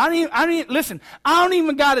 So listen, I don't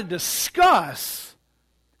even got to discuss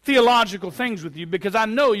theological things with you because I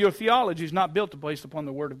know your theology is not built based upon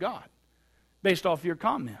the Word of God, based off your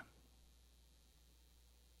comment.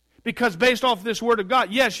 Because based off this Word of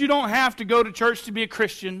God, yes, you don't have to go to church to be a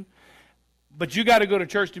Christian, but you got to go to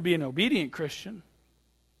church to be an obedient Christian.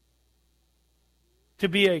 To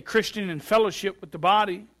be a Christian in fellowship with the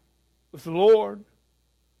body, with the Lord.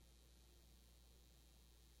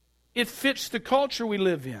 It fits the culture we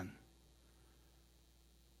live in.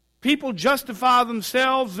 People justify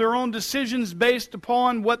themselves, their own decisions based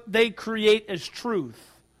upon what they create as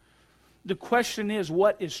truth. The question is,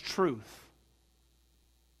 what is truth?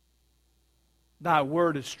 Thy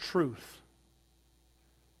word is truth.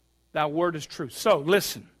 Thy word is truth. So,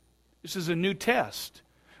 listen. This is a new test.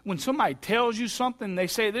 When somebody tells you something, they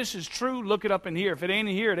say this is true, look it up in here. If it ain't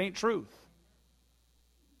in here, it ain't truth.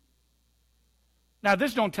 Now,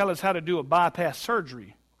 this don't tell us how to do a bypass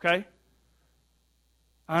surgery, okay?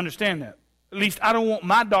 I understand that. At least I don't want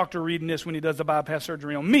my doctor reading this when he does a bypass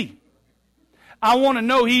surgery on me. I want to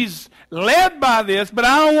know he's led by this, but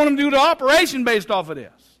I don't want him to do the operation based off of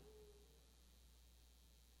this.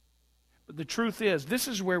 But the truth is, this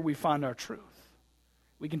is where we find our truth.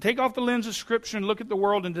 We can take off the lens of Scripture and look at the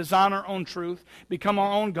world and design our own truth, become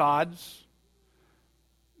our own gods.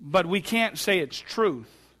 But we can't say it's truth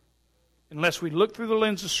unless we look through the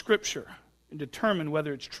lens of Scripture and determine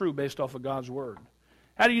whether it's true based off of God's Word.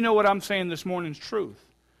 How do you know what I'm saying this morning is truth?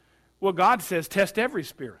 Well, God says test every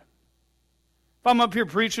spirit. If I'm up here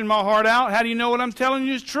preaching my heart out, how do you know what I'm telling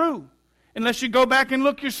you is true? Unless you go back and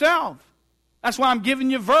look yourself. That's why I'm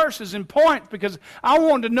giving you verses and points, because I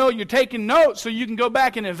want to know you're taking notes so you can go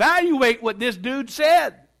back and evaluate what this dude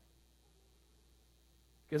said.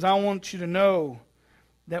 Because I want you to know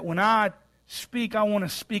that when I speak, I want to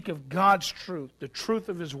speak of God's truth, the truth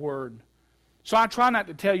of His Word. So I try not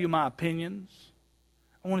to tell you my opinions.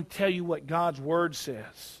 I want to tell you what God's Word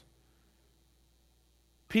says.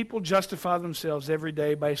 People justify themselves every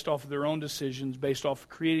day based off of their own decisions, based off of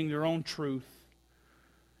creating their own truth.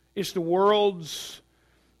 It's the world's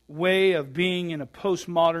way of being in a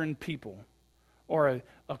postmodern people, or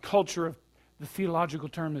a culture of, the theological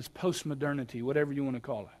term is postmodernity, whatever you want to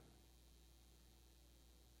call it.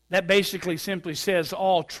 That basically simply says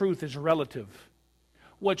all truth is relative.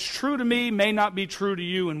 What's true to me may not be true to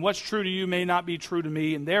you, and what's true to you may not be true to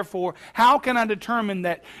me, and therefore, how can I determine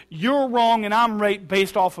that you're wrong and I'm right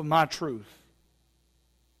based off of my truth?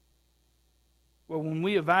 Well, when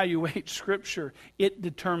we evaluate Scripture, it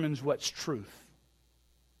determines what's truth.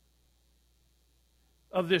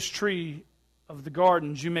 Of this tree of the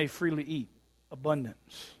gardens you may freely eat,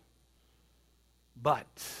 abundance. But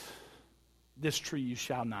this tree you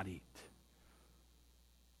shall not eat.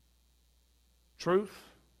 Truth,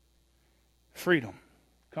 freedom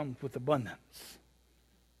comes with abundance.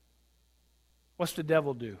 What's the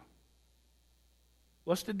devil do?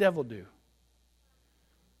 What's the devil do?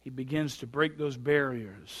 He begins to break those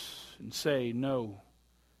barriers and say, no,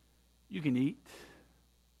 you can eat.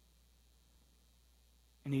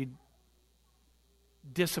 And he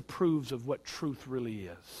disapproves of what truth really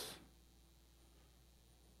is.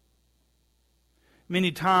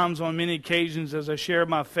 Many times, on many occasions, as I share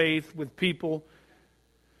my faith with people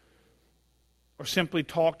or simply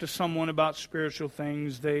talk to someone about spiritual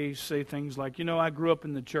things, they say things like, you know, I grew up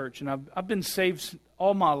in the church and I've been saved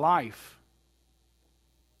all my life.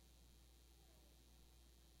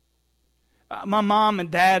 My mom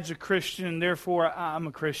and dad's a Christian, therefore I'm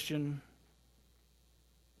a Christian.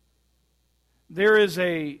 There is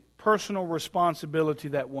a personal responsibility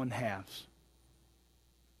that one has.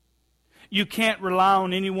 You can't rely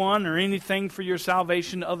on anyone or anything for your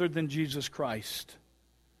salvation other than Jesus Christ.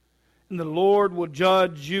 And the Lord will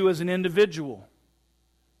judge you as an individual.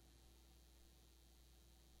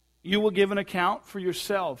 You will give an account for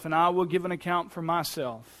yourself, and I will give an account for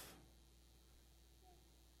myself.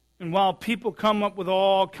 And while people come up with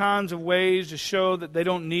all kinds of ways to show that they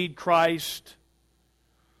don't need Christ,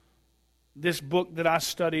 this book that I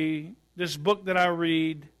study, this book that I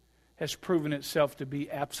read, has proven itself to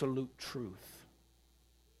be absolute truth.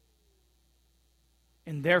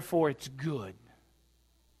 And therefore it's good.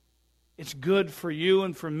 It's good for you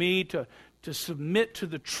and for me to submit to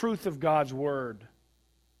the truth of God's Word.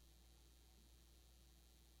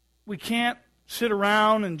 We can't sit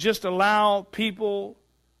around and just allow people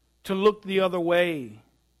to look the other way.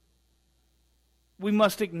 We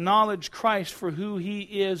must acknowledge Christ for who He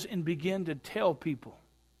is and begin to tell people.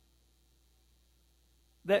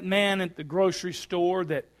 That man at the grocery store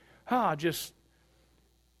that just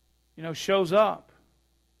shows up.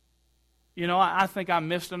 I think I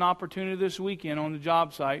missed an opportunity this weekend on the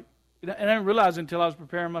job site. And I didn't realize it until I was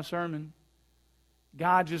preparing my sermon.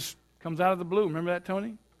 God just comes out of the blue. Remember that,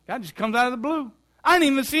 Tony? God just comes out of the blue. I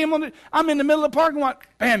didn't even see him I'm in the middle of the parking lot.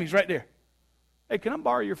 Bam, he's right there. Hey, can I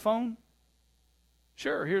borrow your phone?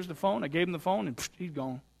 Sure, here's the phone. I gave him the phone, and he's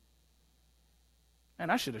gone. Man,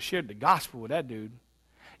 I should have shared the gospel with that dude.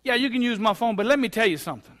 Yeah, you can use my phone, but let me tell you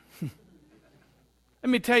something. Let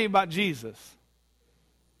me tell you about Jesus.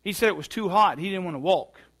 He said it was too hot. He didn't want to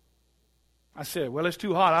walk. I said, well, it's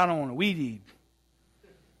too hot. I don't want to weed eat.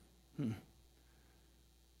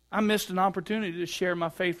 I missed an opportunity to share my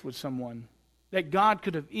faith with someone that God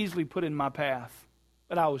could have easily put in my path,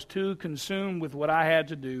 but I was too consumed with what I had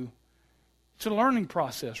to do. It's a learning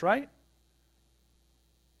process, right?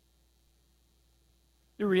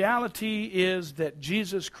 The reality is that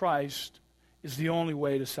Jesus Christ is the only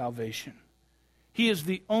way to salvation. He is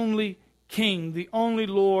the only King, the only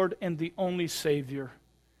Lord, and the only Savior.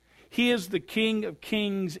 He is the King of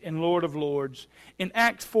kings and Lord of lords. In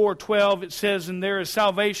Acts 4:12 it says, and there is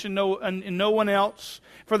salvation in no one else,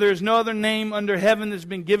 for there is no other name under heaven that has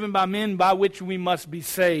been given by men by which we must be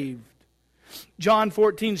saved. John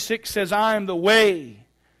 14:6 says, I am the way,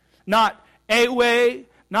 not a way,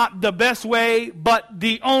 not the best way, but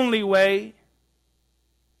the only way.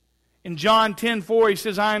 In John 10:4 he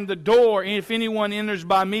says, I am the door, and if anyone enters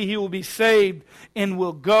by me, he will be saved and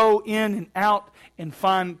will go in and out and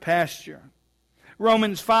find pasture.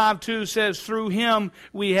 Romans 5:2 says, through him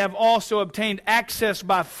we have also obtained access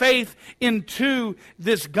by faith into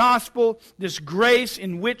this gospel, this grace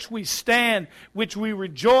in which we stand, which we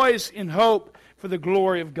rejoice in hope for the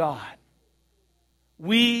glory of God.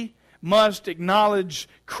 We must acknowledge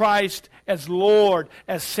Christ as Lord,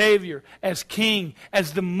 as Savior, as King,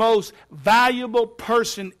 as the most valuable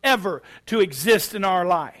person ever to exist in our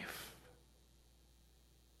life.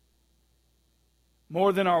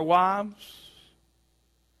 More than our wives,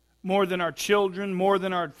 more than our children, more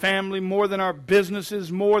than our family, more than our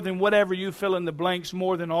businesses, more than whatever you fill in the blanks,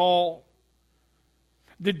 more than all.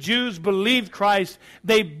 The Jews believed Christ.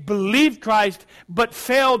 They believed Christ, but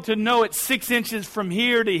failed to know it 6 inches from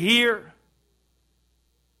here to here.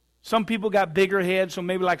 Some people got bigger heads, so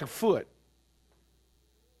maybe like a foot.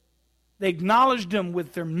 They acknowledged Him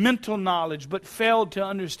with their mental knowledge, but failed to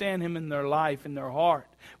understand Him in their life, in their heart,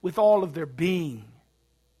 with all of their being.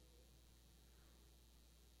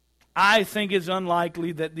 I think it's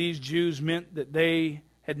unlikely that these Jews meant that they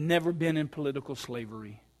had never been in political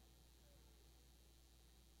slavery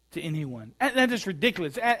to anyone. That is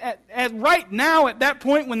ridiculous. Right now, at that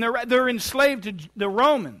point when they're enslaved to the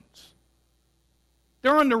Romans,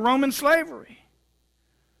 they're under Roman slavery.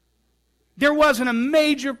 There wasn't a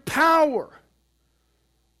major power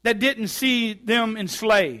that didn't see them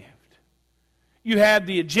enslaved. You had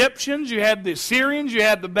the Egyptians, you had the Assyrians, you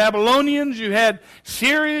had the Babylonians, you had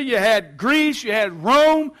Syria, you had Greece, you had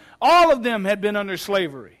Rome. All of them had been under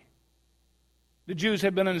slavery. The Jews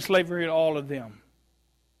had been under slavery, all of them.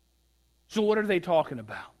 So what are they talking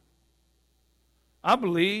about? I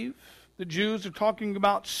believe the Jews are talking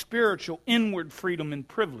about spiritual, inward freedom and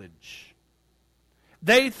privilege.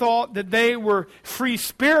 They thought that they were free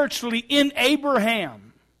spiritually in Abraham.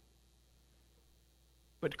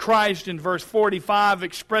 But Christ in verse 45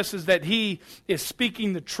 expresses that He is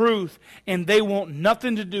speaking the truth and they want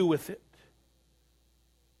nothing to do with it.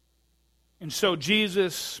 And so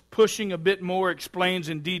Jesus, pushing a bit more, explains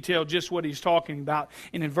in detail just what He's talking about.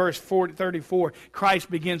 And in verse 34,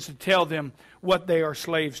 Christ begins to tell them what they are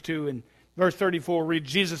slaves to. And verse 34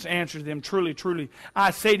 reads, Jesus answered them, truly, truly,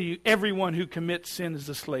 I say to you, everyone who commits sin is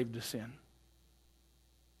a slave to sin.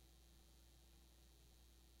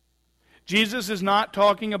 Jesus is not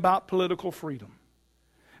talking about political freedom,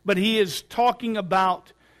 but He is talking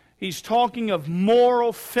about, He's talking of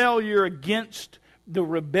moral failure against the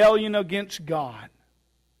rebellion against God.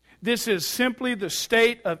 This is simply the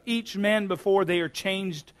state of each man before they are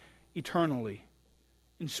changed eternally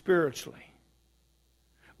and spiritually.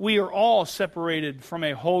 We are all separated from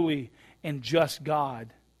a holy and just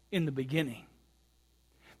God in the beginning.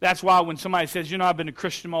 That's why when somebody says, I've been a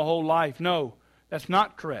Christian my whole life. No, that's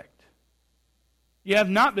not correct. You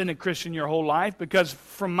have not been a Christian your whole life, because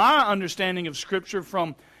from my understanding of Scripture,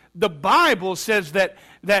 from the Bible says that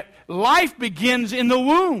life begins in the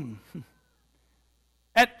womb,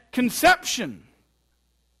 at conception.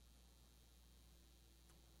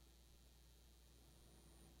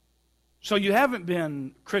 So you haven't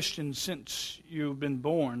been Christian since you've been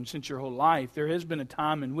born, since your whole life. There has been a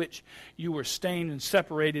time in which you were stained and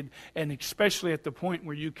separated, and especially at the point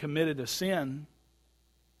where you committed a sin.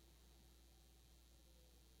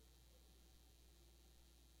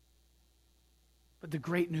 But the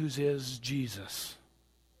great news is Jesus.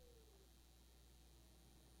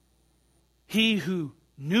 He who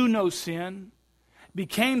knew no sin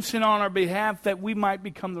became sin on our behalf that we might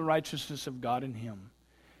become the righteousness of God in Him.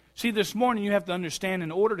 See, this morning you have to understand,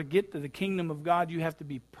 in order to get to the kingdom of God, you have to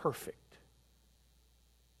be perfect.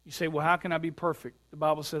 You say, well, how can I be perfect? The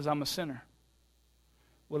Bible says I'm a sinner.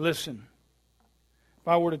 Well, listen. If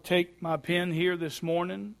I were to take my pen here this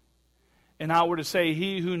morning, and I were to say,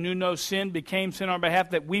 he who knew no sin became sin on our behalf,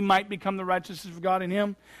 that we might become the righteousness of God in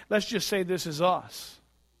him, let's just say this is us.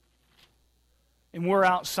 And we're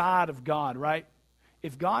outside of God, right?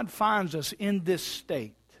 If God finds us in this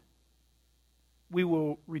state, we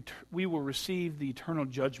will receive the eternal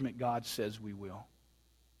judgment God says we will.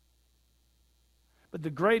 But the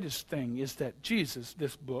greatest thing is that Jesus,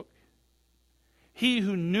 this book, he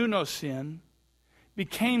who knew no sin,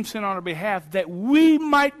 became sin on our behalf, that we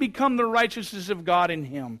might become the righteousness of God in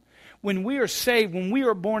him. When we are saved, when we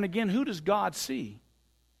are born again, who does God see?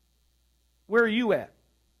 Where are you at?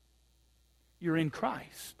 You're in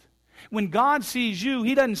Christ. When God sees you,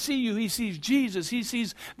 he doesn't see you, he sees Jesus. He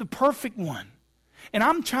sees the perfect one. And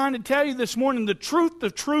I'm trying to tell you this morning, the truth,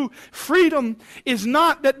 the true freedom is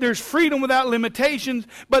not that there's freedom without limitations,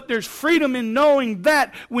 but there's freedom in knowing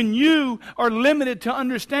that when you are limited to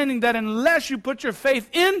understanding that unless you put your faith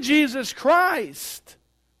in Jesus Christ,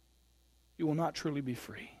 you will not truly be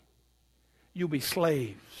free. You'll be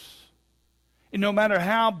slaves. And no matter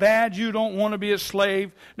how bad you don't want to be a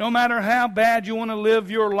slave, no matter how bad you want to live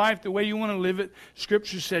your life the way you want to live it,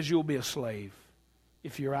 Scripture says you'll be a slave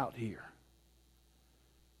if you're out here.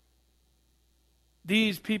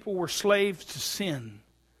 These people were slaves to sin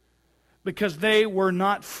because they were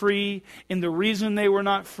not free. And the reason they were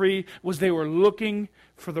not free was they were looking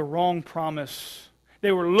for the wrong promise.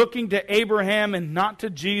 They were looking to Abraham and not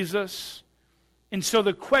to Jesus. And so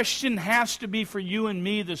the question has to be for you and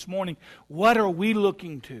me this morning, what are we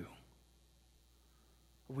looking to?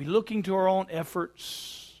 Are we looking to our own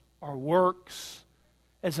efforts, our works,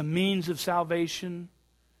 as a means of salvation?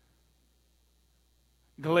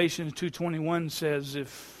 Galatians 2:21 says,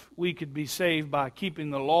 if we could be saved by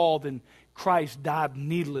keeping the law, then Christ died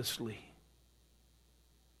needlessly.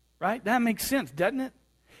 Right? That makes sense, doesn't it?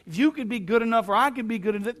 If you could be good enough or I could be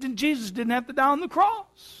good enough, then Jesus didn't have to die on the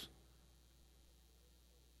cross.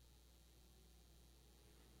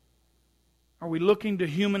 Are we looking to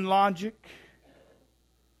human logic?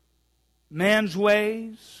 Man's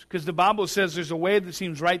ways? Because the Bible says there's a way that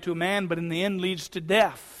seems right to a man, but in the end leads to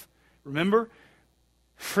death. Remember?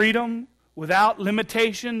 Freedom without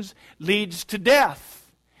limitations leads to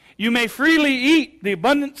death. You may freely eat the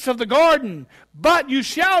abundance of the garden, but you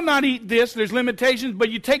shall not eat this. There's limitations,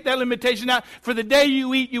 but you take that limitation out. For the day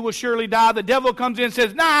you eat, you will surely die. The devil comes in and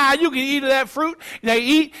says, nah, you can eat of that fruit. They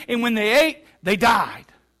eat, and when they ate, they died.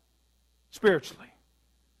 Spiritually.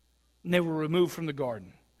 And they were removed from the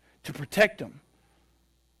garden to protect them.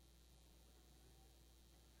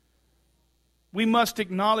 We must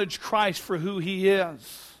acknowledge Christ for who He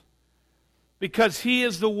is, because He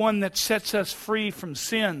is the one that sets us free from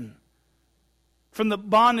sin, from the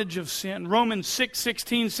bondage of sin. Romans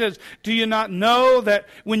 6:16 says, do you not know that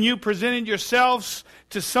when you presented yourselves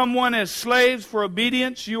to someone as slaves for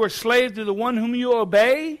obedience, you are slaves to the one whom you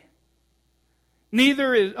obey?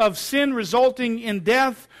 Neither is of sin resulting in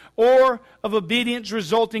death or of obedience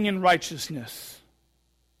resulting in righteousness.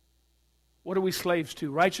 What are we slaves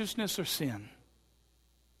to, righteousness or sin?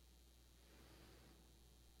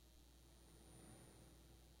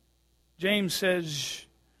 James says,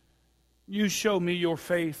 you show me your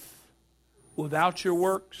faith without your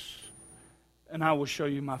works, and I will show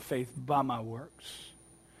you my faith by my works.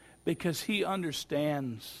 Because he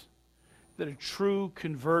understands that a true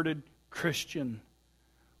converted Christian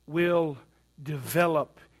will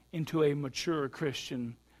develop into a mature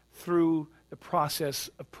Christian through the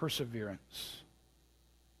process of perseverance.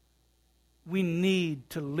 We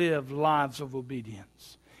need to live lives of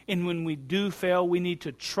obedience. And when we do fail, we need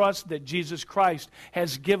to trust that Jesus Christ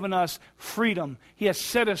has given us freedom. He has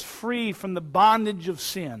set us free from the bondage of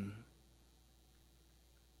sin.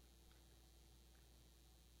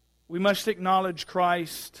 We must acknowledge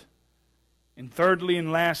Christ. And thirdly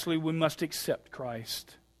and lastly, we must accept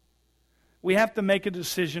Christ. We have to make a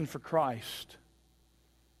decision for Christ.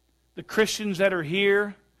 The Christians that are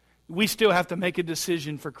here, we still have to make a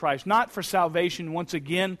decision for Christ. Not for salvation once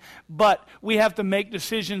again, but we have to make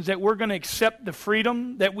decisions that we're going to accept the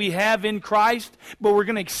freedom that we have in Christ, but we're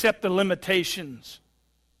going to accept the limitations.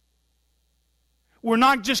 We're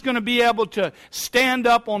not just going to be able to stand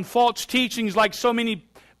up on false teachings like so many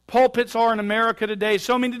pulpits are in America today.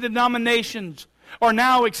 So many denominations are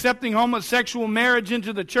now accepting homosexual marriage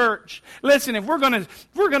into the church. Listen, if we're going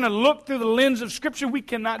to look through the lens of Scripture, we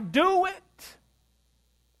cannot do it.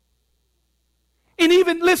 And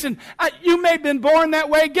even, listen, you may have been born that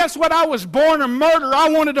way. Guess what? I was born a murderer. I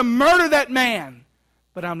wanted to murder that man.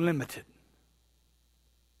 But I'm limited.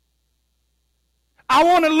 I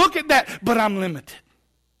want to look at that, but I'm limited.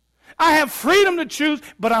 I have freedom to choose,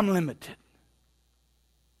 but I'm limited.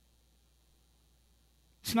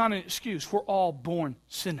 It's not an excuse. We're all born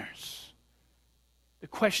sinners. The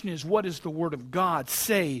question is, what does the Word of God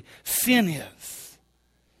say sin is?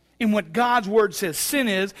 And what God's Word says sin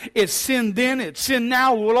is, it's sin then, it's sin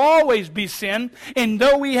now, will always be sin. And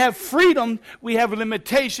though we have freedom, we have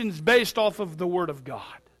limitations based off of the Word of God.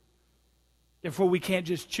 Therefore, we can't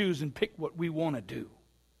just choose and pick what we want to do.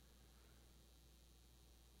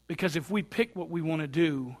 Because if we pick what we want to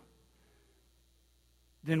do,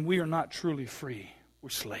 then we are not truly free. We're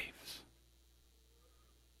slaves.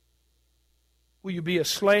 Will you be a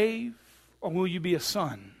slave or will you be a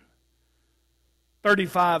son?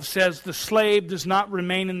 35 says, the slave does not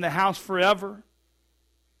remain in the house forever.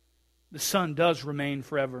 The son does remain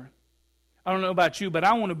forever. I don't know about you, but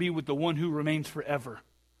I want to be with the one who remains forever,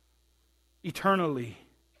 eternally.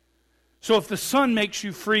 So if the son makes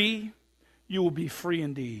you free, you will be free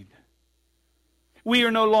indeed. We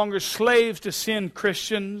are no longer slaves to sin,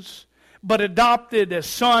 Christians, but adopted as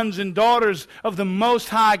sons and daughters of the Most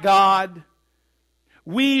High God.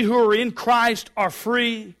 We who are in Christ are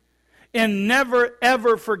free. And never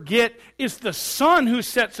ever forget, it's the Son who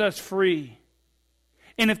sets us free.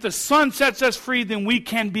 And if the Son sets us free, then we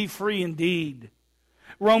can be free indeed.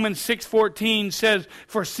 Romans 6:14 says,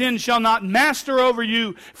 for sin shall not master over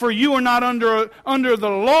you, for you are not under the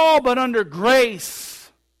law, but under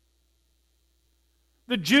grace.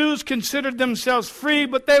 The Jews considered themselves free,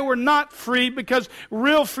 but they were not free, because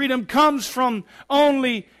real freedom comes from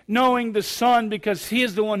only knowing the Son, because He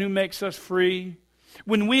is the one who makes us free.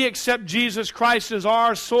 When we accept Jesus Christ as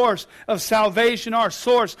our source of salvation, our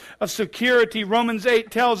source of security, Romans 8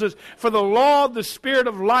 tells us, for the law of the Spirit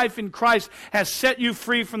of life in Christ has set you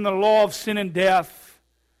free from the law of sin and death.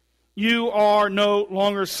 You are no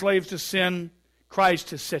longer slaves to sin. Christ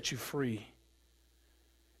has set you free.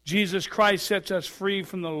 Jesus Christ sets us free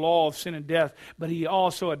from the law of sin and death, but He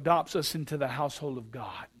also adopts us into the household of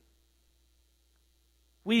God.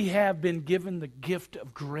 We have been given the gift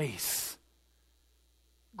of grace.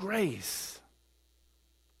 Grace.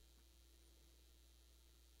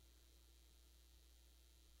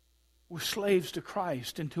 We're slaves to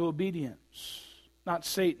Christ and to obedience, not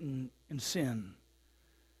Satan and sin.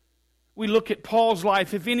 We look at Paul's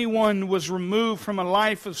life. If anyone was removed from a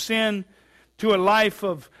life of sin to a life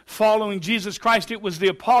of following Jesus Christ, it was the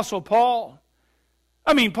Apostle Paul.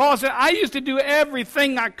 I mean, Paul said, I used to do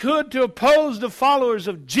everything I could to oppose the followers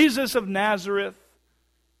of Jesus of Nazareth.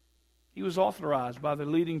 He was authorized by the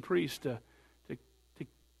leading priest to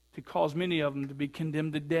cause many of them to be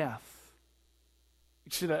condemned to death. He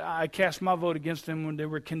said, I cast my vote against them when they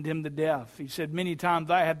were condemned to death. He said, many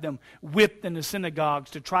times I had them whipped in the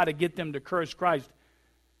synagogues to try to get them to curse Christ.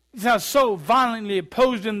 He said, I so violently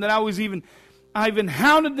opposed them that I even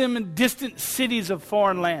hounded them in distant cities of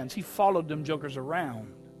foreign lands. He followed them jokers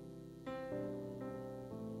around.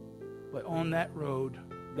 But on that road,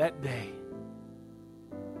 that day,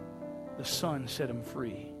 the Son set him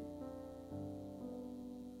free.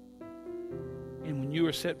 And when you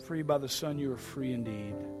are set free by the Son, you are free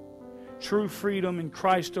indeed. True freedom in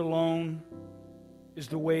Christ alone is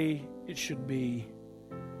the way it should be.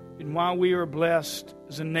 And while we are blessed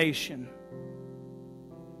as a nation,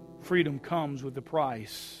 freedom comes with a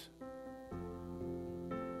price.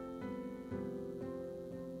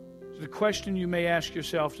 So the question you may ask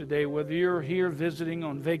yourself today, whether you're here visiting,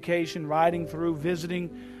 on vacation, riding through,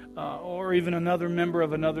 visiting, or even another member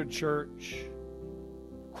of another church,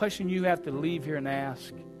 the question you have to leave here and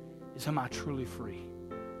ask is, am I truly free?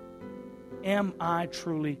 Am I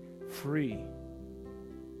truly free?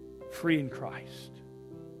 Free in Christ.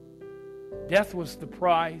 Death was the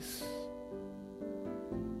price.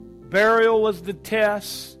 Burial was the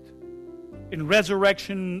test. And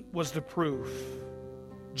resurrection was the proof.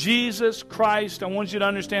 Jesus Christ, I want you to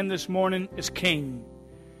understand this morning, is King.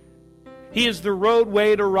 He is the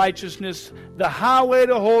roadway to righteousness, the highway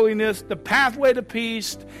to holiness, the pathway to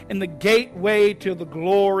peace, and the gateway to the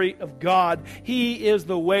glory of God. He is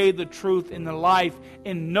the way, the truth, and the life,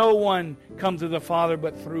 and no one comes to the Father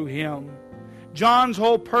but through Him. John's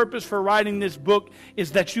whole purpose for writing this book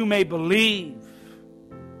is that you may believe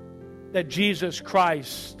that Jesus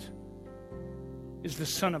Christ is the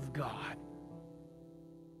Son of God.